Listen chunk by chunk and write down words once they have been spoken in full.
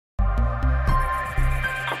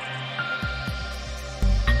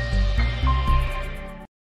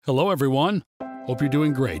Hello everyone, hope you're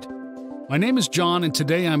doing great. My name is John and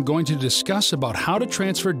today I'm going to discuss about how to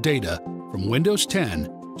transfer data from Windows 10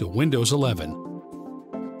 to Windows 11.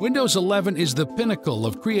 Windows 11 is the pinnacle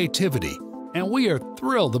of creativity and we are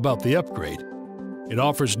thrilled about the upgrade. It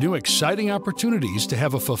offers new exciting opportunities to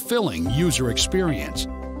have a fulfilling user experience.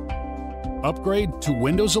 Upgrade to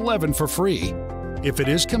Windows 11 for free if it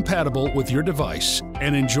is compatible with your device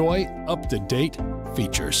and enjoy up-to-date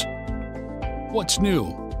features. What's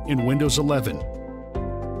new in Windows 11?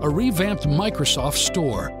 A revamped Microsoft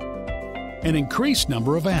Store, an increased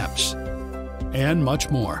number of apps, and much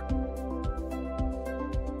more.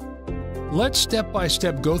 Let's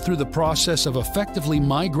step-by-step go through the process of effectively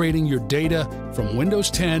migrating your data from Windows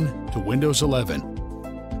 10 to Windows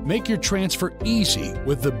 11. Make your transfer easy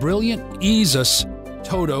with the brilliant EaseUS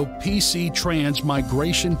Todo PCTrans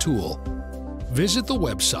migration tool. Visit the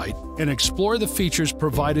website and explore the features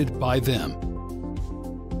provided by them.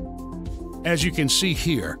 As you can see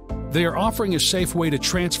here, they are offering a safe way to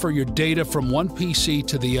transfer your data from one PC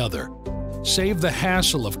to the other. Save the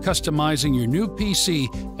hassle of customizing your new PC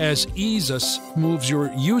as EaseUS moves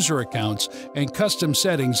your user accounts and custom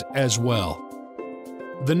settings as well.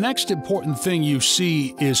 The next important thing you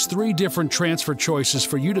see is 3 different transfer choices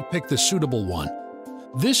for you to pick the suitable one.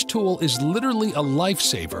 This tool is literally a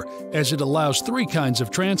lifesaver as it allows 3 kinds of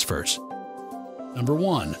transfers. Number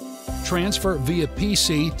 1. Transfer via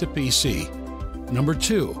PC to PC. Number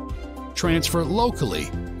 2. Transfer locally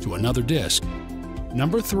to another disk.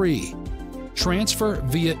 Number 3. Transfer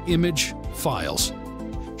via image files.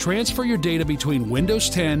 Transfer your data between Windows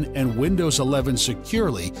 10 and Windows 11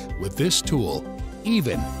 securely with this tool,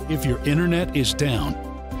 even if your internet is down.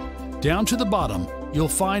 Down to the bottom, you'll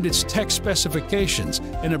find its tech specifications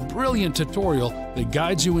and a brilliant tutorial that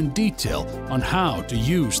guides you in detail on how to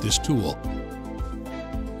use this tool.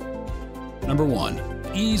 Number 1.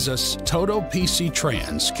 EaseUS Todo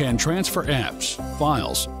PCTrans can transfer apps,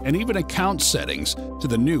 files, and even account settings to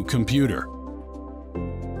the new computer.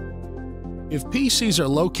 If PCs are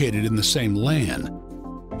located in the same LAN,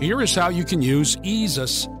 here is how you can use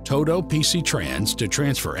EaseUS Todo PCTrans to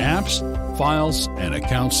transfer apps, files, and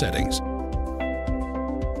account settings.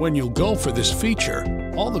 When you'll go for this feature,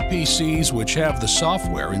 all the PCs which have the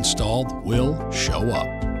software installed will show up.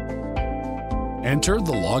 Enter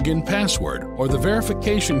the login password or the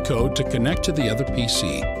verification code to connect to the other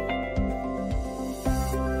PC.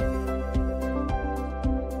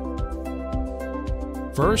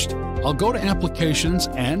 First, I'll go to Applications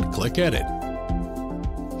and click Edit.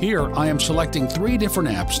 Here I am selecting 3 different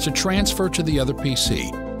apps to transfer to the other PC.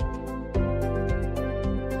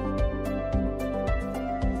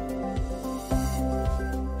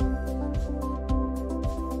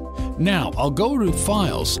 Now I'll go to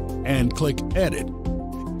Files and click Edit.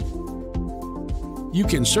 You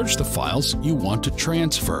can search the files you want to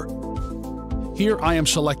transfer. Here I am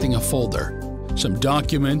selecting a folder, some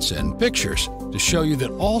documents and pictures to show you that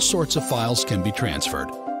all sorts of files can be transferred.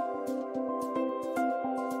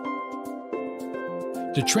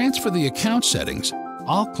 To transfer the account settings,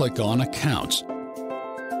 I'll click on Accounts.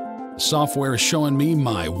 The software is showing me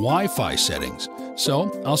my Wi-Fi settings,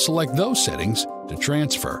 so I'll select those settings to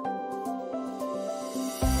transfer.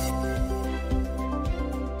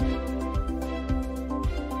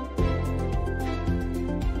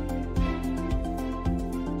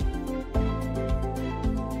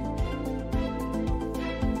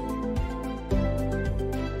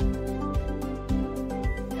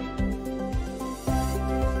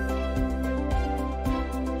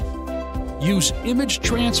 Use Image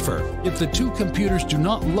Transfer if the 2 computers do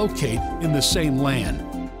not locate in the same LAN.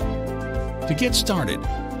 To get started,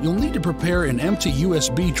 you'll need to prepare an empty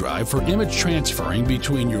USB drive for image transferring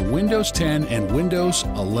between your Windows 10 and Windows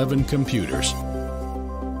 11 computers.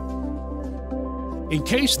 In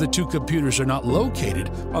case the 2 computers are not located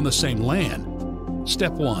on the same LAN,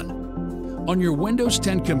 Step 1. On your Windows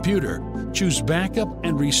 10 computer, choose Backup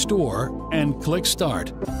and Restore and click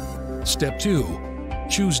Start. Step 2.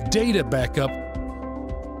 Choose Data Backup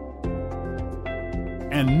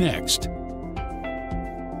and Next.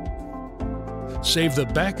 Save the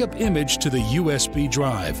backup image to the USB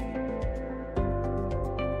drive.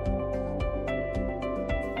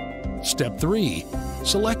 Step 3.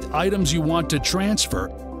 Select items you want to transfer,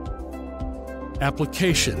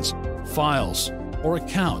 applications, files, or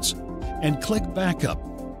accounts, and click Backup.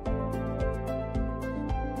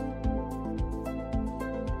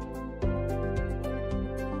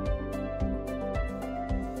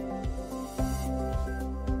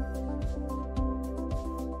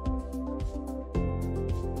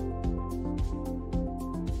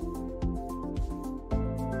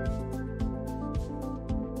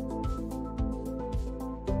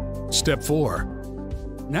 Step 4.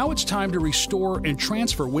 Now it's time to restore and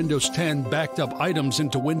transfer Windows 10 backed up items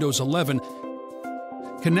into Windows 11.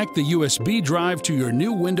 Connect the USB drive to your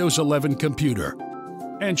new Windows 11 computer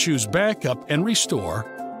and choose Backup and Restore,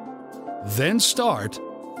 then Start,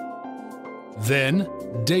 then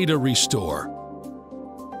Data Restore.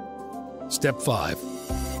 Step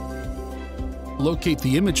 5. Locate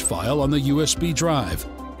the image file on the USB drive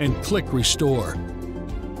and click Restore.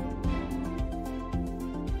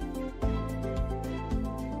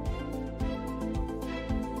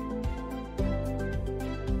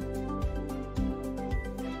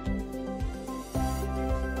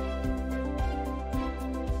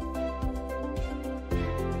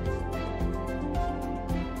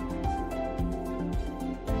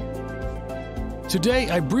 Today,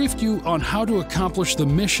 I briefed you on how to accomplish the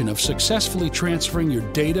mission of successfully transferring your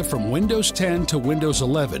data from Windows 10 to Windows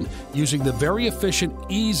 11 using the very efficient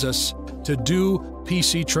EaseUS To-Do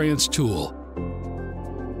PCTrans tool.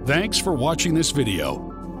 Thanks for watching this video.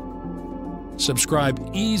 Subscribe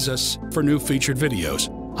EaseUS for new featured videos.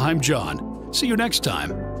 I'm John. See you next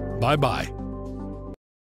time. Bye-bye.